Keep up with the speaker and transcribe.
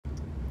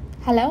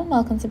Hello and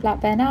welcome to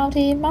Blackburn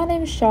Audi. My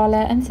name is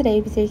Charlotte and today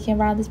we'll be taking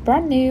around this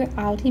brand new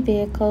Audi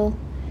vehicle.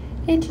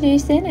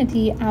 Introducing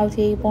the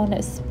Audi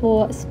A1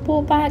 Sport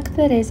Sportback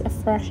that is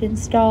fresh in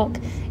stock.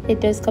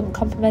 It does come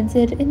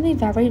complemented in the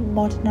very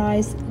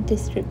modernised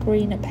district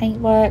green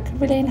paintwork,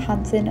 really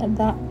enhancing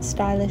that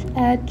stylish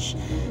edge.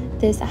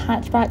 This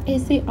hatchback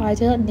is the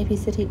ideal Nippy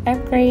City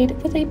upgrade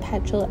with a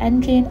petrol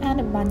engine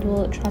and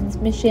manual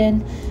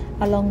transmission,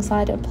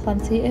 alongside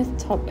plenty of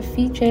top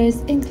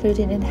features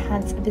including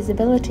enhanced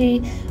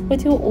visibility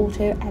with your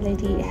auto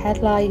LED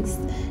headlights.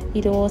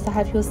 You do also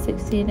have your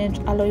 16-inch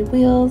alloy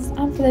wheels,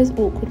 and for those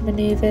awkward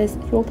manoeuvres,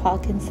 your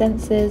parking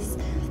sensors.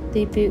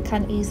 The boot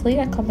can easily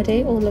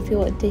accommodate all of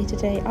your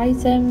day-to-day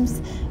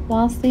items,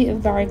 whilst the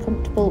very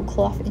comfortable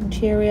cloth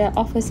interior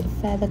offers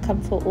further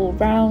comfort all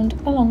round,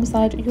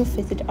 alongside your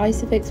fitted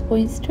ISOFIX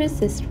points to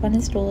assist when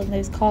installing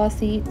those car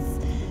seats.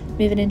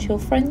 Moving into your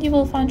front, you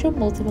will find your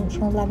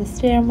multifunctional leather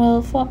steering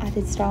wheel for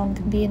added style and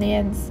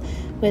convenience,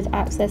 with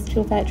access to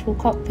your virtual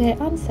cockpit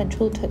and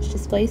central touch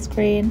display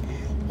screen.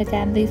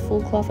 Again, the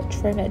full cloth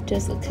trim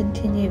does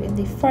continue in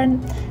the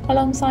front,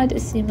 alongside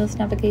seamless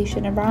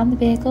navigation around the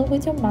vehicle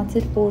with your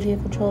mounted audio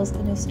controls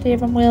on your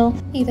steering wheel,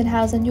 even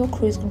housing your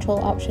cruise control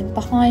option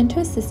behind to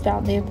assist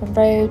down the open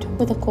road,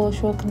 with of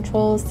course your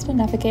controls to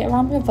navigate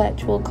around your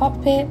virtual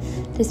cockpit,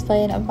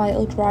 displaying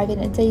vital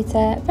driving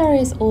data,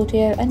 various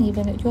audio and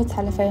even your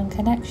telephone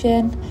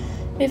connection.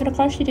 Moving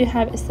across, you do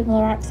have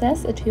similar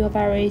access to your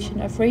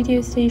variation of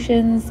radio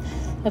stations.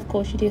 Of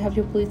course, you do have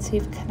your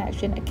Bluetooth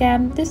connection.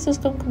 Again, this does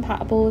come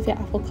compatible with your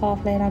Apple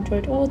CarPlay and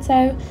Android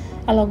Auto,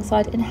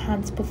 alongside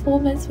enhanced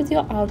performance with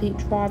your Audi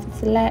Drive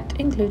Select,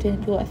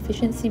 including your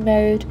efficiency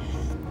mode.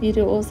 You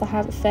do also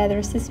have further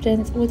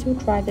assistance with your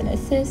driving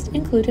assist,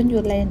 including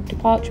your lane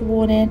departure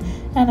warning,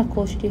 and of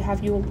course you do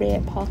have your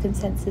rear parking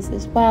sensors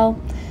as well.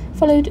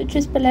 Followed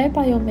just below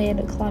by your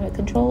main climate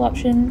control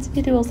options,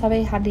 you do also have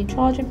a handy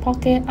charging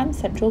pocket and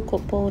central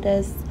cup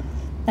holders.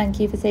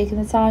 Thank you for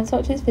taking the time to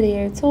watch this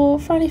video tour.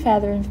 For any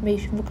further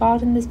information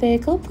regarding this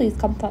vehicle, please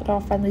contact our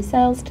friendly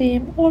sales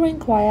team or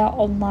inquire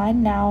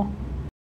online now.